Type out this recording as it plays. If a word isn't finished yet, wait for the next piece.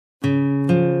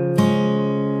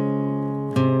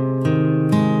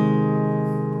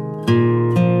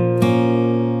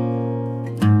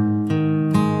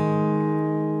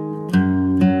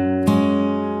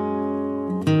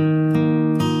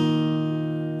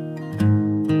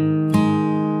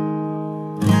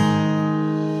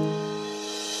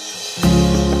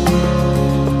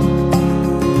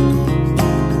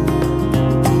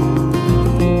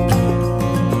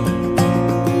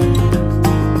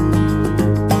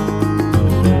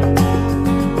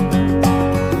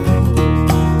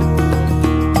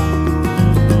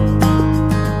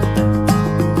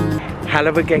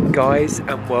Hello again guys,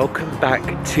 and welcome back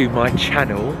to my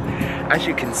channel. As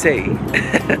you can see,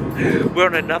 we're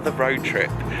on another road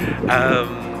trip.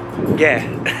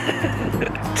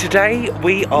 Today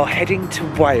we are heading to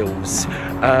Wales.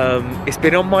 It's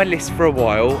been on my list for a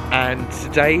while, and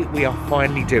today we are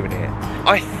finally doing it.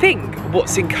 I think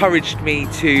what's encouraged me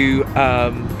to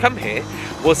come here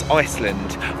was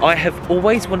Iceland. I have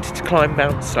always wanted to climb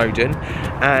Mount Snowdon,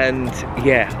 and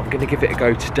yeah, I'm gonna give it a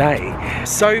go today.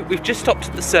 So we've just stopped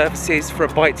at the services for a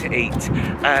bite to eat,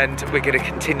 and we're gonna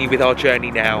continue with our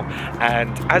journey now.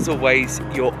 And as always,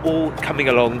 you're all coming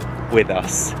along with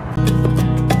us.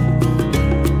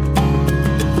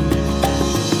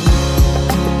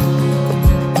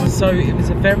 So it was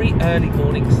a very early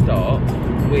morning start.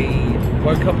 We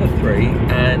woke up at 3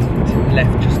 and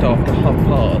left just after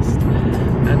 30:30,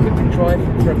 and we've been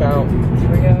driving for about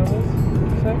 3 hours,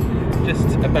 so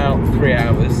just about 3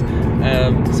 hours.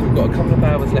 So we've got a couple of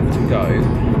hours left to go.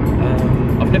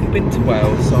 I've never been to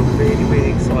Wales, so I'm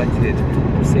really excited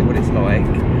to see what it's like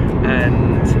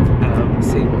and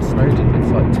see what Snowdon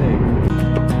looks like too.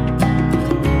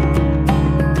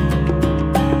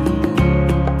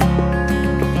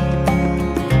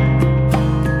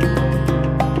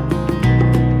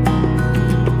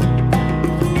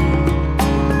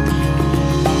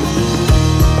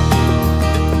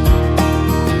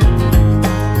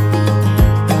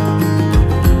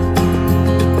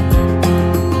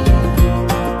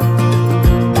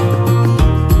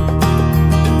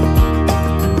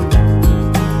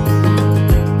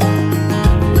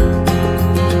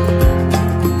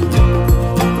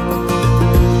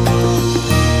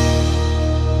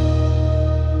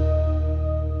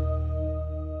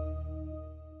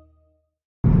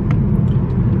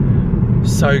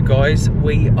 So guys,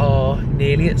 we are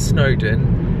nearly at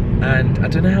Snowdon, and I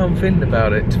don't know how I'm feeling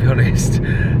about it, to be honest.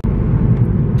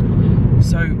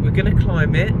 So we're gonna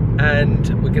climb it, and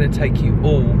we're gonna take you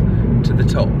all to the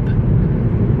top,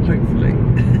 hopefully.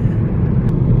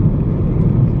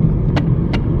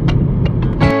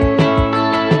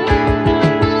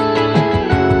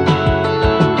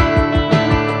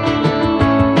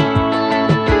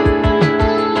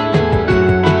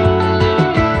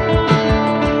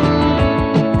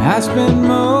 I spend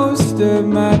most of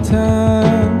my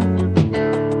time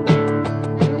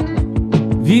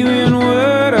viewing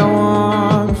what I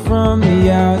want from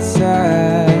the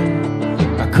outside.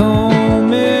 I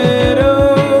comb it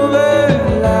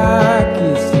over like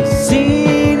it's the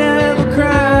scene of a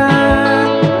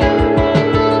crime.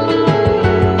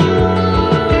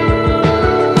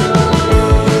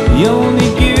 The only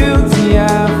guilty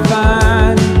I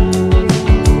find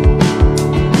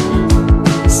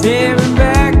staring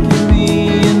back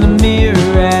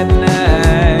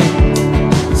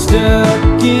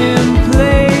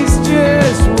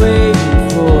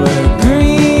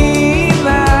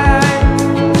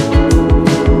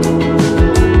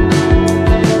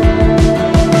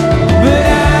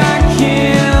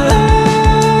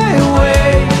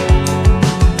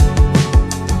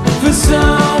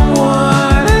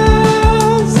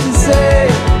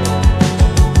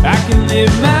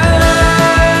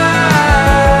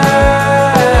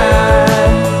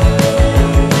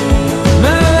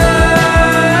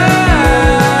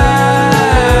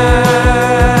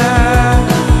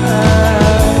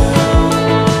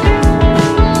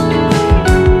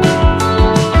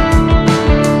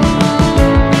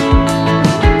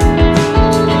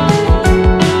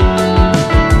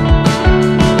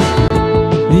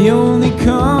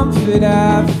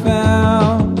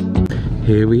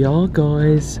Here we are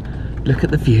guys, look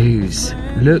at the views,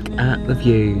 look at the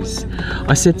views.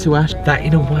 I said to Ash that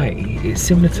in a way it's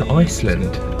similar to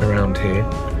Iceland around here,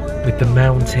 with the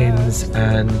mountains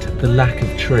and the lack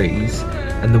of trees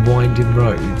and the winding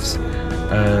roads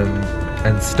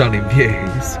and stunning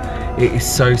views. It is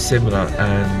so similar,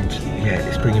 and yeah,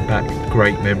 it's bringing back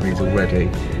great memories already.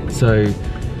 So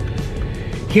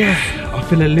yeah, I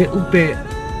feel a little bit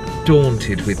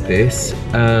daunted with this,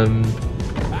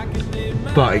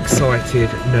 but excited,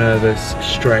 nervous,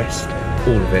 stressed,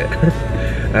 all of it.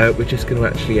 We're just going to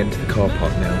actually enter the car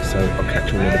park now, so I'll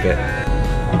catch you all in a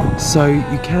bit. So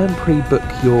you can pre-book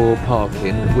your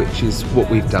parking, which is what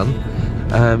we've done.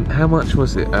 How much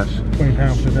was it, Ash?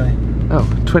 £20 for the day. Oh,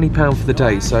 £20 for the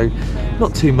day, so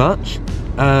not too much,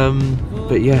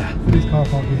 but yeah. For this car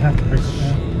park you have to pre-book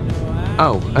now.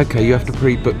 Oh, okay, you have to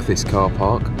pre-book this car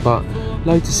park, but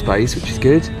loads of space, which is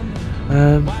good.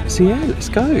 So yeah, let's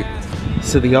go.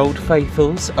 So the old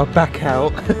faithfuls are back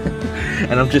out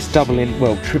and I'm just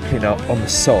tripling up on the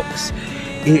socks.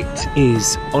 It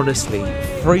is honestly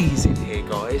freezing here,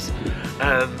 guys.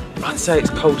 I'd say it's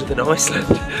colder than Iceland,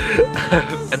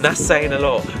 and that's saying a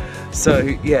lot. So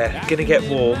yeah, gonna get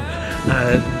warm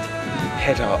and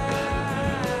head up.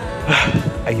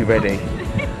 Are you ready?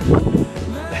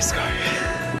 Let's go.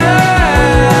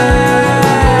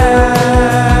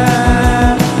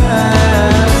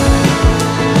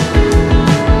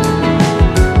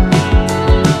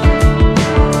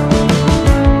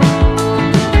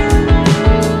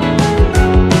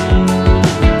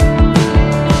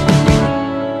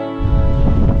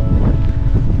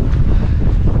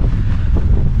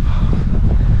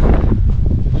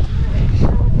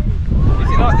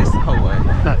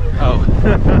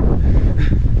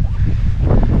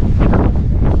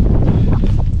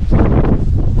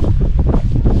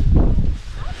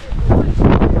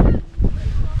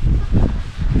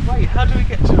 How do we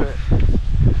get to it?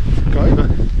 Go over.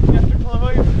 You have to climb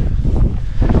over.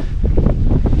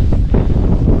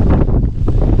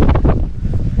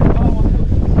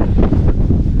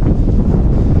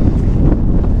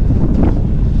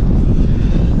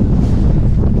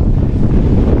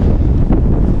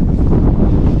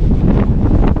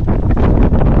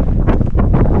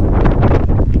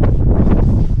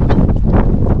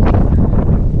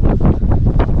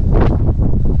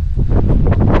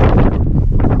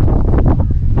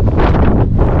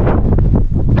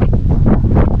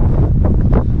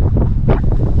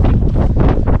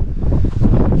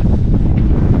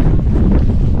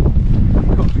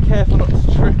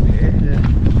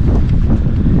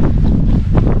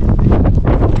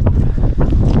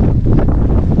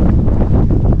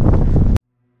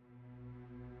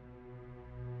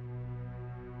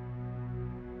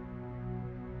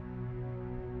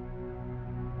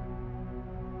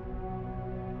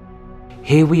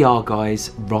 Here we are,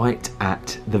 guys, right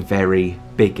at the very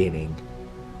beginning.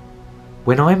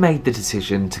 When I made the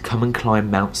decision to come and climb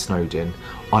Mount Snowdon,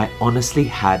 I honestly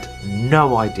had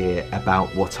no idea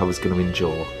about what I was going to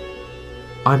endure.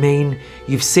 I mean,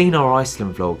 you've seen our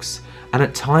Iceland vlogs, and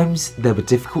at times there were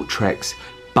difficult treks,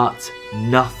 but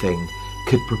nothing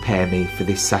could prepare me for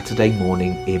this Saturday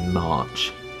morning in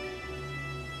March.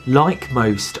 Like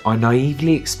most, I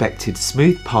naively expected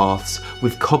smooth paths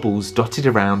with cobbles dotted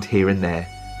around here and there.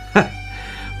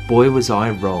 Boy was I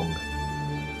wrong.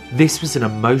 This was an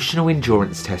emotional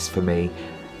endurance test for me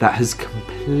that has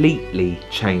completely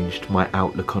changed my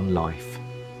outlook on life.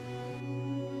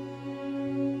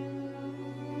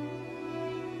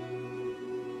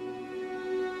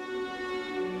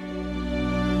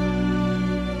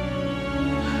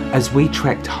 As we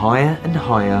trekked higher and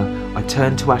higher, I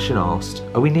turned to Ash and asked,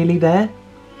 "Are we nearly there?"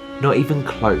 "Not even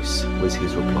close," was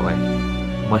his reply.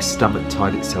 My stomach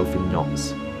tied itself in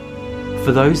knots.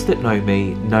 For those that know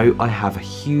me, know I have a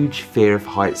huge fear of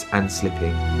heights and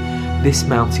slipping. This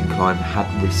mountain climb had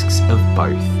risks of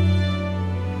both.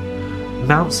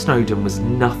 Mount Snowdon was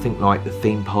nothing like the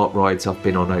theme park rides I've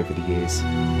been on over the years.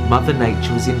 Mother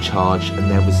Nature was in charge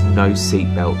and there was no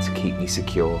seatbelt to keep me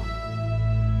secure.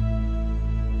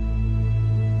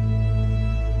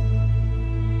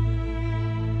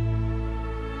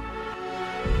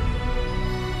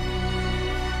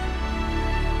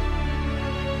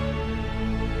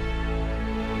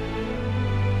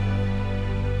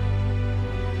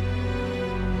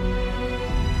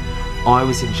 I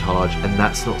was in charge, and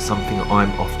that's not something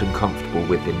I'm often comfortable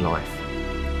with in life.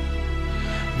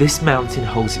 This mountain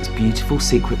holds its beautiful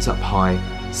secrets up high,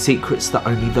 secrets that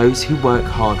only those who work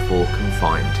hard for can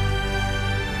find.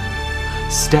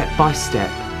 Step by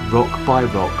step, rock by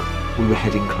rock, we were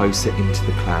heading closer into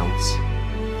the clouds.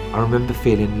 I remember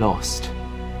feeling lost,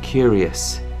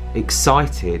 curious,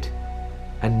 excited,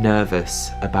 and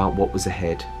nervous about what was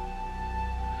ahead.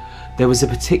 There was a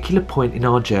particular point in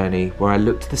our journey where I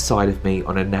looked to the side of me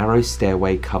on a narrow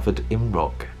stairway covered in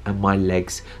rock and my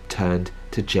legs turned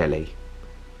to jelly.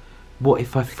 What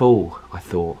if I fall, I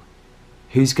thought.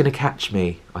 Who's going to catch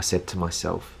me, I said to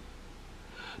myself.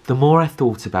 The more I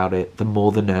thought about it, the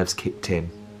more the nerves kicked in.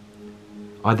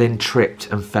 I then tripped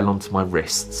and fell onto my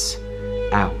wrists.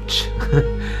 Ouch.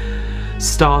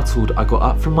 Startled, I got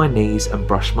up from my knees and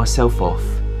brushed myself off.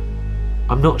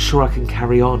 I'm not sure I can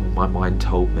carry on, my mind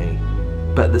told me,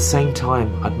 but at the same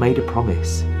time I'd made a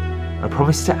promise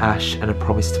to Ash and a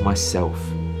promise to myself.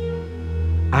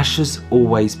 Ash has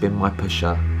always been my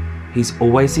pusher. He's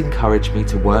always encouraged me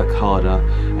to work harder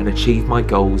and achieve my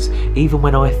goals even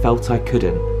when I felt I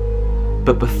couldn't,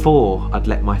 but before I'd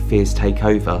let my fears take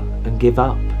over and give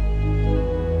up.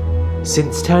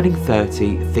 Since turning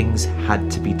 30, things had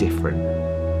to be different.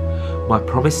 My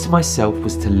promise to myself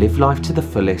was to live life to the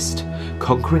fullest,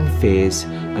 conquering fears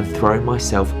and throwing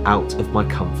myself out of my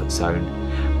comfort zone.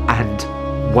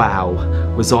 And wow,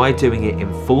 was I doing it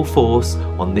in full force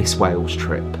on this Wales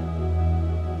trip.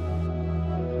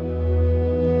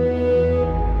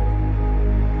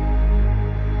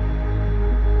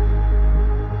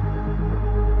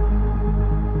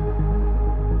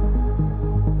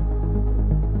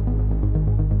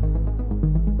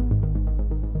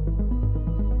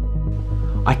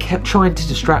 I kept trying to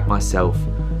distract myself.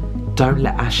 Don't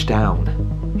let Ash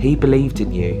down. He believed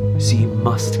in you, so you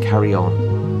must carry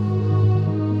on.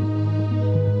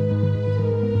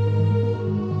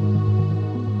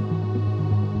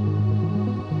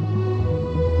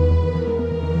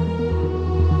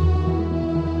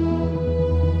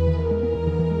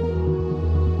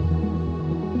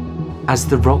 As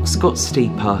the rocks got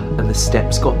steeper and the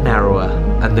steps got narrower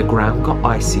and the ground got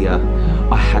icier,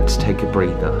 I had to take a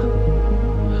breather.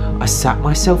 I sat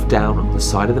myself down on the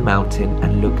side of the mountain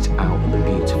and looked out at the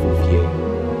beautiful view.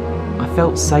 I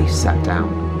felt safe sat down.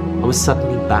 I was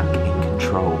suddenly back in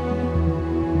control.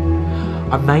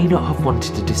 I may not have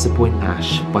wanted to disappoint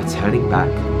Ash by turning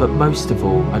back, but most of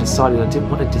all, I decided I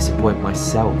didn't want to disappoint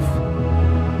myself.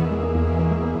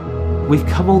 We've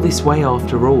come all this way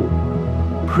after all.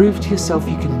 Prove to yourself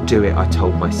you can do it, I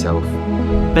told myself.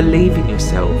 Believe in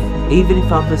yourself, even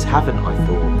if others haven't, I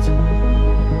thought.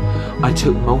 I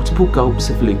took multiple gulps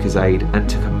of Lucozade and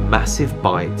took a massive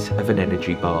bite of an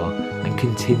energy bar and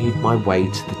continued my way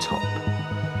to the top.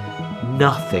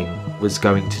 Nothing was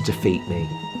going to defeat me,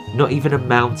 not even a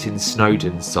Mount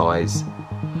Snowdon size.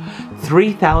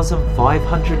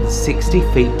 3,560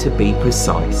 feet to be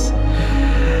precise.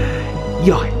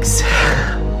 Yikes.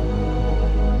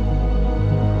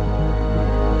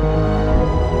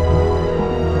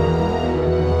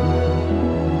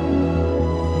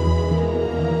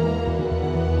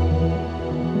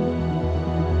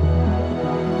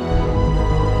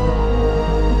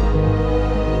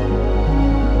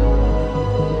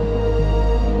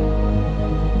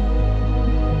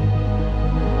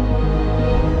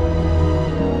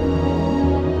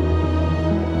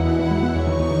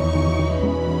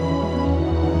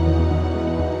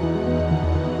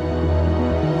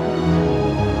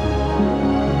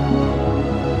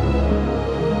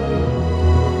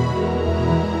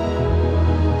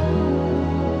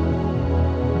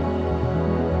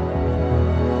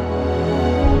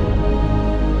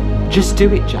 Just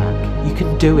do it, Jack. You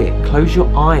can do it. Close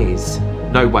your eyes.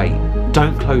 No, wait.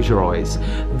 Don't close your eyes.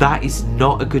 That is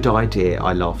not a good idea,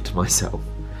 I laughed to myself.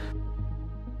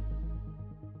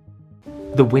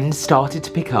 The wind started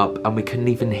to pick up and we couldn't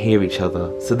even hear each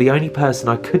other, so the only person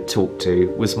I could talk to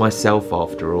was myself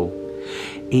after all.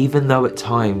 Even though at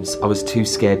times I was too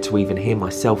scared to even hear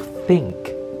myself think.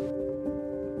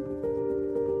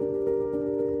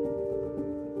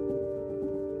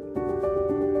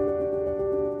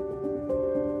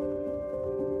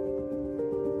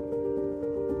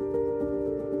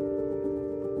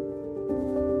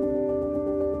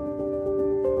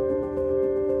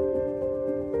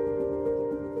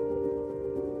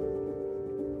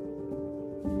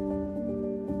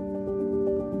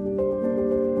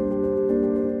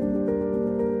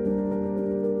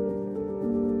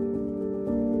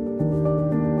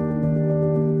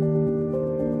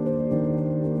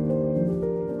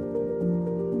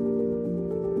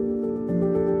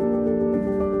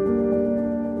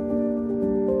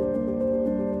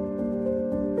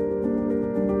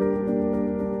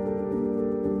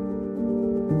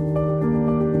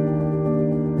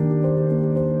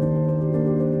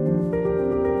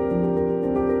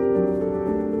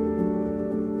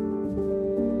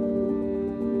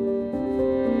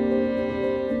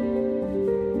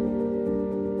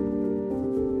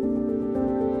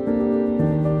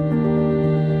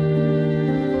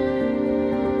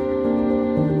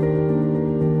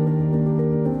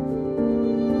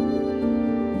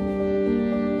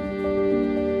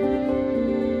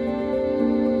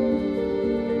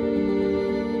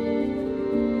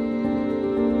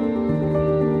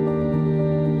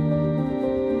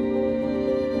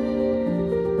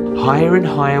 Higher and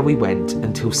higher we went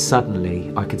until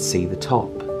suddenly I could see the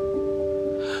top.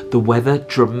 The weather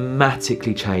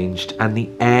dramatically changed and the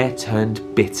air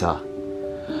turned bitter.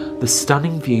 The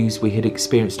stunning views we had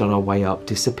experienced on our way up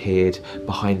disappeared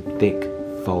behind thick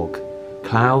fog,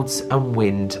 clouds and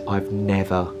wind I've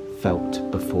never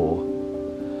felt before.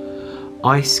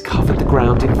 Ice covered the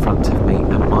ground in front of me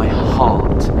and my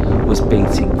heart was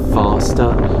beating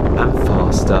faster and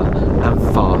faster and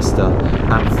faster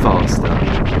and faster.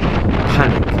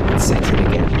 Panic had set in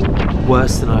again,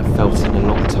 worse than I've felt in a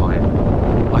long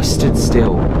time. I stood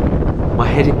still, my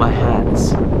head in my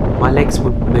hands. My legs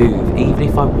wouldn't move even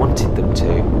if I wanted them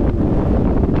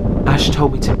to. Ash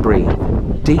told me to breathe,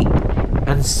 deep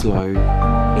and slow, in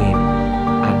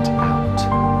and out.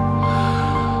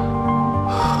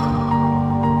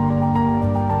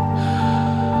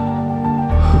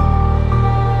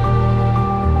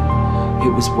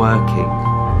 It was working.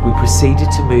 We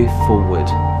proceeded to move forward,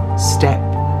 step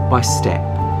by step,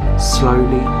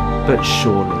 slowly but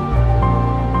surely.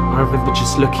 I remember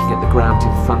just looking at the ground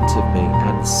in front of me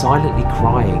and silently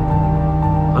crying.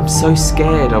 I'm so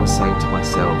scared, I was saying to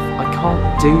myself. I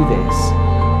can't do this.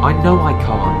 I know I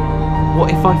can't. What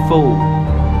if I fall?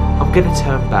 I'm going to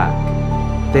turn back.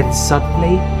 Then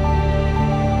suddenly,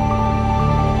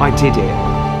 I did it.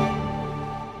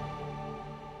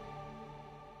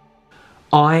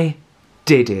 I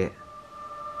did it.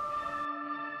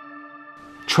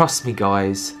 Trust me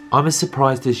guys, I'm as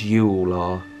surprised as you all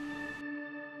are.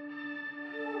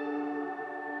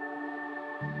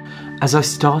 As I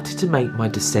started to make my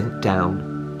descent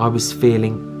down, I was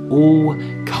feeling all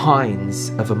kinds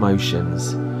of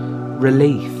emotions.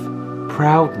 Relief,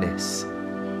 proudness,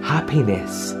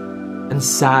 happiness, and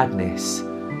sadness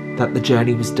that the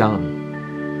journey was done.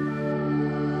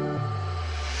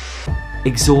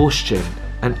 Exhaustion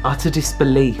and utter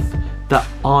disbelief that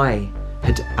I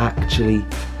had actually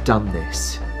done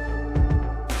this.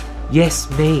 Yes,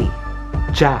 me,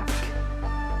 Jack.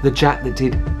 The Jack that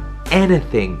did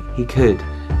anything he could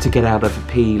to get out of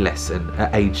a PE lesson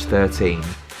at age 13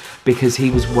 because he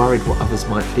was worried what others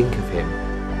might think of him.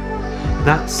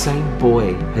 That same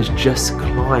boy has just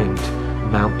climbed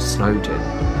Mount Snowdon,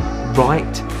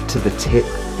 right to the tip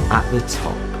at the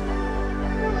top.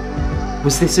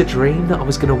 Was this a dream that I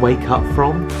was going to wake up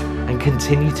from and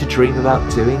continue to dream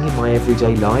about doing in my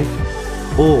everyday life?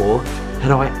 Or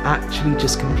had I actually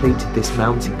just completed this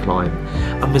mountain climb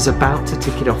and was about to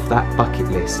tick it off that bucket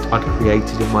list I'd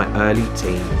created in my early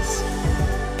teens?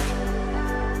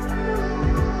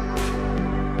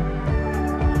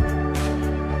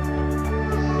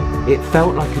 It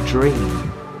felt like a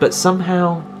dream, but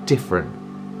somehow different.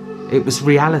 It was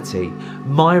reality,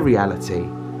 my reality.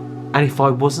 And if I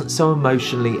wasn't so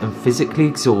emotionally and physically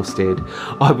exhausted,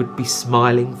 I would be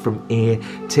smiling from ear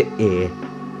to ear.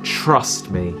 Trust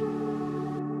me.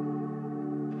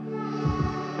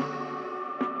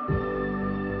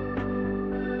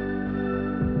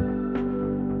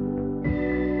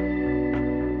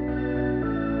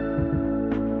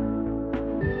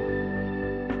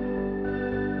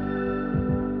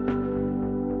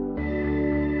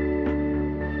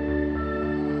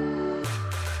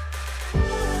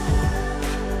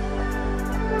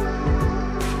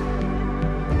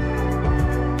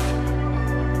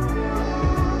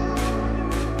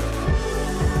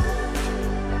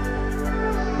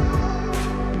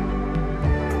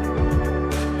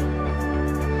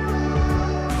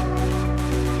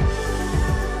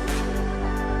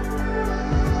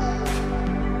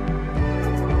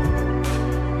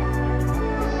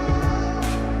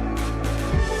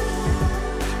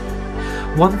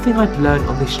 One thing I'd learned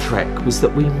on this trek was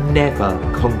that we never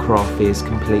conquer our fears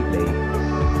completely.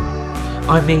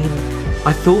 I mean,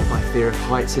 I thought my fear of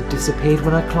heights had disappeared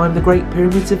when I climbed the Great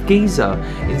Pyramids of Giza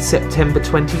in September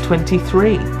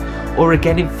 2023, or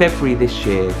again in February this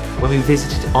year when we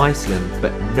visited Iceland,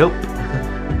 but nope.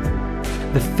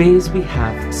 The fears we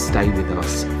have stay with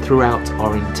us throughout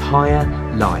our entire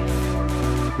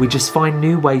life. We just find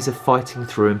new ways of fighting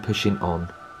through and pushing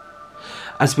on.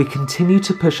 As we continue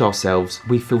to push ourselves,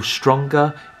 we feel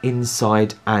stronger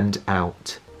inside and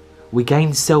out. We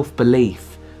gain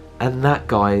self-belief, and that,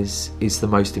 guys, is the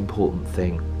most important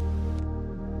thing.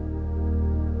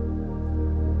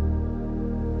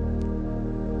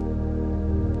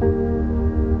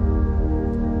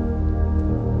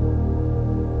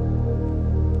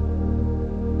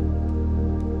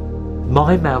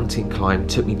 My mountain climb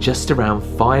took me just around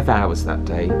 5 hours that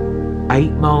day.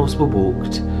 8 miles were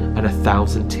walked and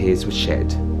 1,000 tears were shed.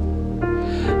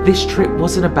 This trip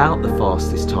wasn't about the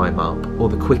fastest time up or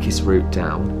the quickest route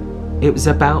down. It was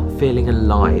about feeling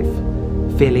alive,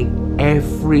 feeling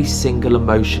every single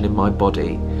emotion in my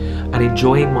body and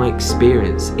enjoying my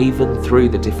experience even through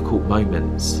the difficult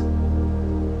moments.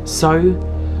 So,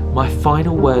 my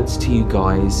final words to you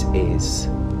guys is,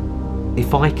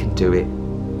 if I can do it,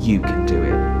 you can do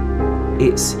it.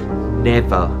 It's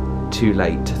never too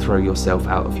late to throw yourself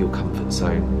out of your comfort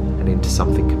zone and into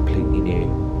something completely new.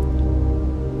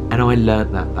 And I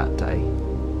learnt that day.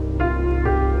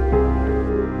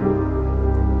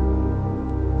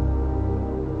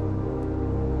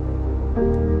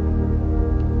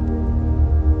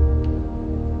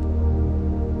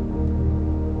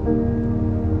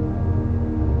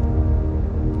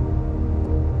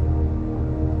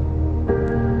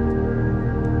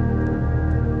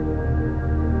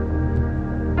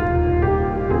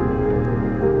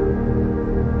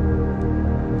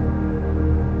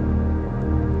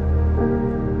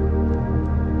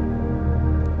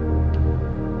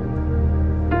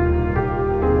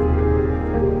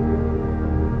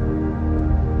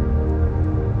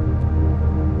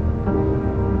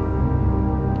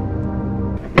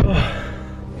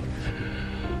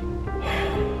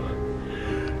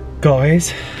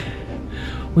 Guys,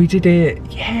 we did it,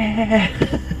 yeah.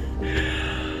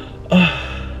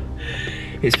 Oh,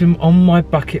 it's been on my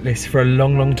bucket list for a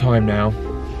long time now,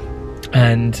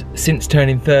 and since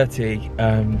turning 30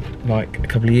 like a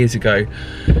couple of years ago,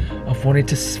 I've wanted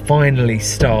to finally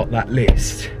start that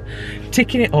list,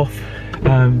 ticking it off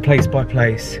place by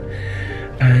place,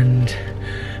 and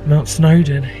Mount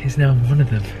Snowdon is now one of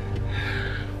them.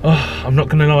 Oh, I'm not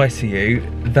gonna lie to you,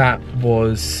 that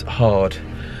was hard.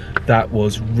 That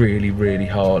was really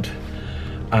hard,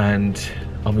 and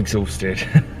I'm exhausted.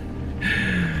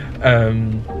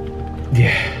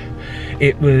 Yeah,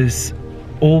 it was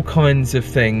all kinds of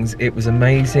things. It was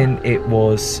amazing, it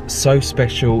was so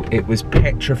special, it was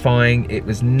petrifying, it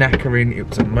was knackering, it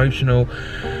was emotional,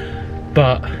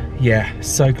 but yeah,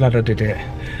 so glad I did it.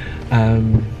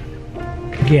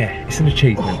 Yeah, it's an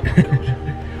achievement.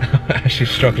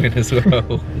 She's struggling as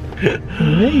well.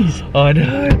 Please. I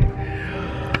know.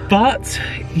 But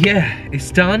yeah,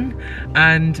 it's done,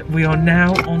 and we are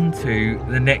now on to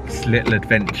the next little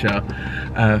adventure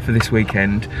for this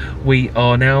weekend. We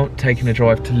are now taking a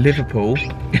drive to Liverpool.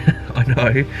 I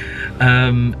know.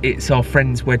 It's our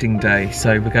friend's wedding day,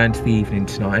 so we're going to the evening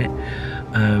tonight.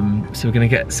 So we're going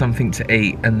to get something to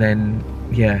eat and then,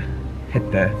 yeah, head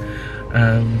there.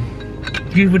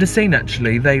 You would have seen,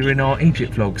 actually, they were in our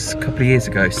Egypt vlogs a couple of years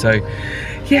ago, so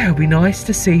yeah, it'll be nice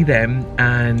to see them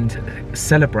and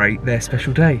celebrate their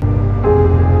special day.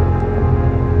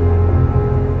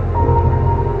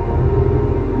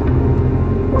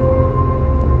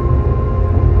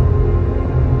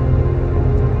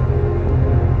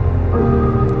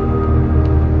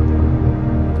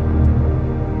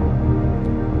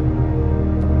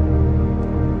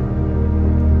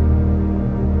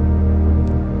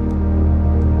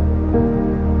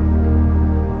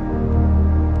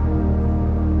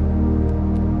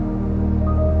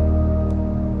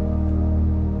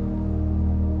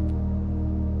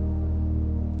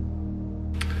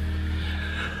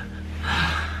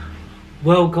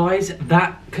 Well guys,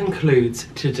 that concludes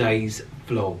today's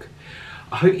vlog.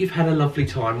 I hope you've had a lovely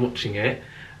time watching it.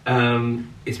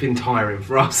 It's been tiring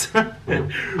for us.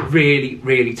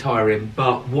 really tiring,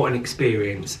 but what an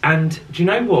experience. And do you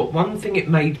know what? One thing it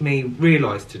made me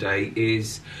realise today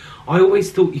is I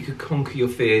always thought you could conquer your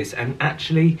fears, and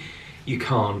actually you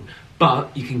can't,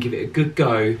 but you can give it a good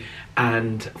go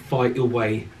and fight your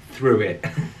way through it.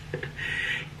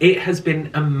 It has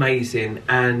been amazing,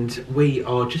 and we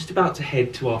are just about to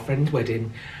head to our friend's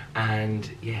wedding, and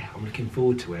yeah, I'm looking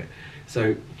forward to it.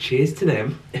 So cheers to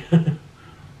them.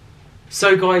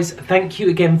 So guys, thank you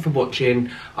again for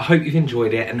watching. I hope you've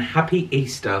enjoyed it, and happy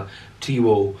Easter to you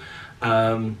all.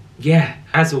 Yeah,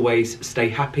 as always, stay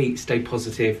happy, stay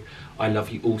positive. I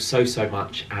love you all so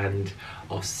much, and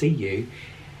I'll see you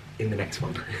in the next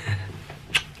one.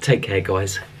 Take care,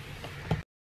 guys.